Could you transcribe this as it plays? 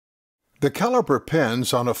The caliper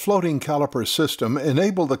pins on a floating caliper system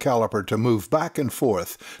enable the caliper to move back and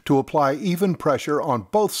forth to apply even pressure on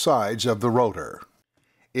both sides of the rotor.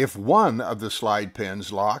 If one of the slide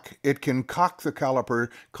pins lock, it can cock the caliper,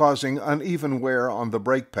 causing uneven wear on the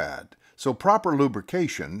brake pad, so proper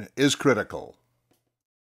lubrication is critical.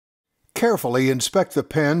 Carefully inspect the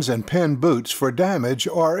pins and pin boots for damage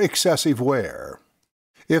or excessive wear.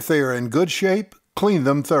 If they are in good shape, clean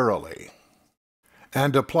them thoroughly.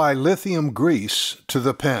 And apply lithium grease to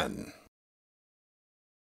the pin.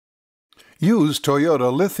 Use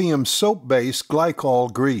Toyota lithium soap-based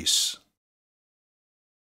glycol grease.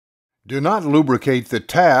 Do not lubricate the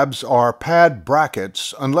tabs or pad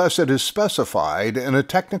brackets unless it is specified in a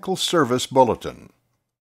technical service bulletin.